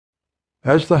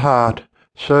As the heart,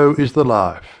 so is the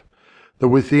life. The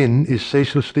within is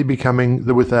ceaselessly becoming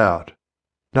the without.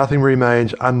 Nothing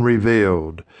remains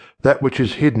unrevealed. That which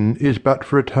is hidden is but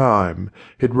for a time.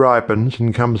 It ripens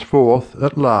and comes forth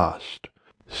at last.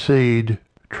 Seed,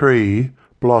 tree,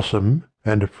 blossom,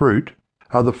 and fruit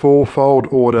are the fourfold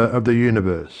order of the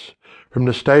universe. From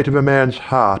the state of a man's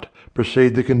heart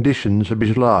proceed the conditions of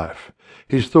his life.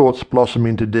 His thoughts blossom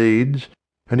into deeds,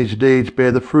 and his deeds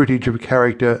bear the fruitage of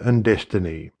character and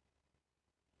destiny.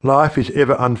 Life is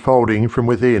ever unfolding from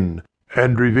within,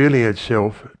 and revealing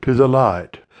itself to the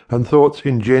light, and thoughts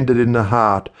engendered in the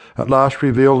heart at last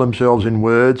reveal themselves in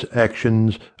words,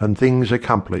 actions, and things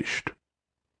accomplished.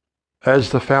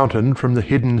 As the fountain from the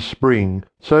hidden spring,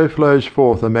 so flows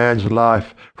forth a man's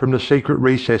life from the secret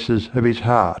recesses of his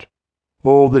heart.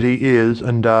 All that he is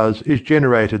and does is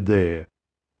generated there.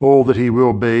 All that he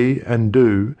will be and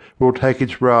do will take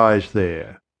its rise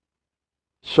there.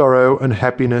 Sorrow and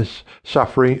happiness,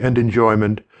 suffering and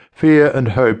enjoyment, fear and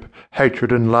hope,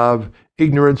 hatred and love,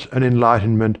 ignorance and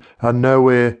enlightenment are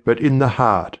nowhere but in the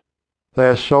heart. They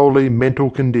are solely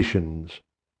mental conditions.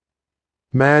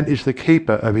 Man is the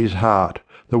keeper of his heart,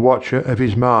 the watcher of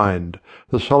his mind,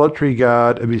 the solitary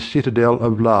guard of his citadel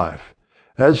of life.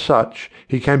 As such,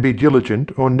 he can be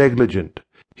diligent or negligent.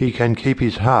 He can keep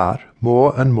his heart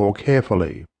more and more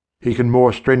carefully. He can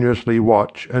more strenuously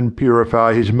watch and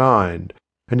purify his mind,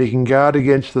 and he can guard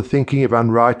against the thinking of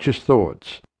unrighteous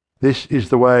thoughts. This is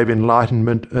the way of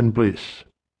enlightenment and bliss.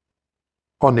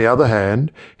 On the other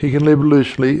hand, he can live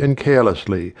loosely and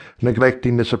carelessly,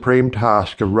 neglecting the supreme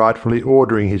task of rightfully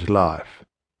ordering his life.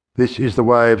 This is the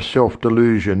way of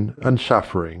self-delusion and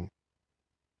suffering.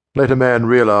 Let a man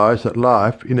realize that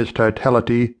life in its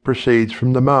totality proceeds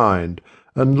from the mind,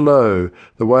 and lo,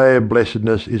 the way of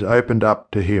blessedness is opened up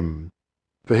to him.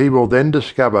 For he will then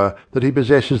discover that he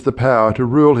possesses the power to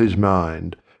rule his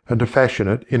mind, and to fashion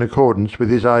it in accordance with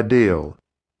his ideal.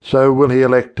 So will he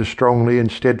elect to strongly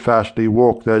and steadfastly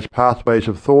walk those pathways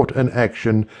of thought and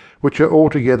action which are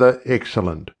altogether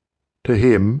excellent. To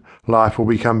him life will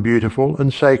become beautiful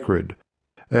and sacred,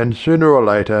 and sooner or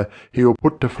later he will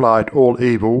put to flight all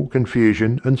evil,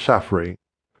 confusion, and suffering.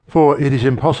 For it is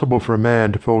impossible for a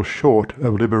man to fall short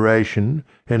of liberation,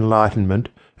 enlightenment,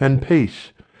 and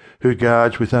peace, who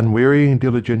guards with unwearying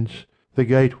diligence the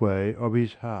gateway of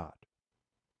his heart.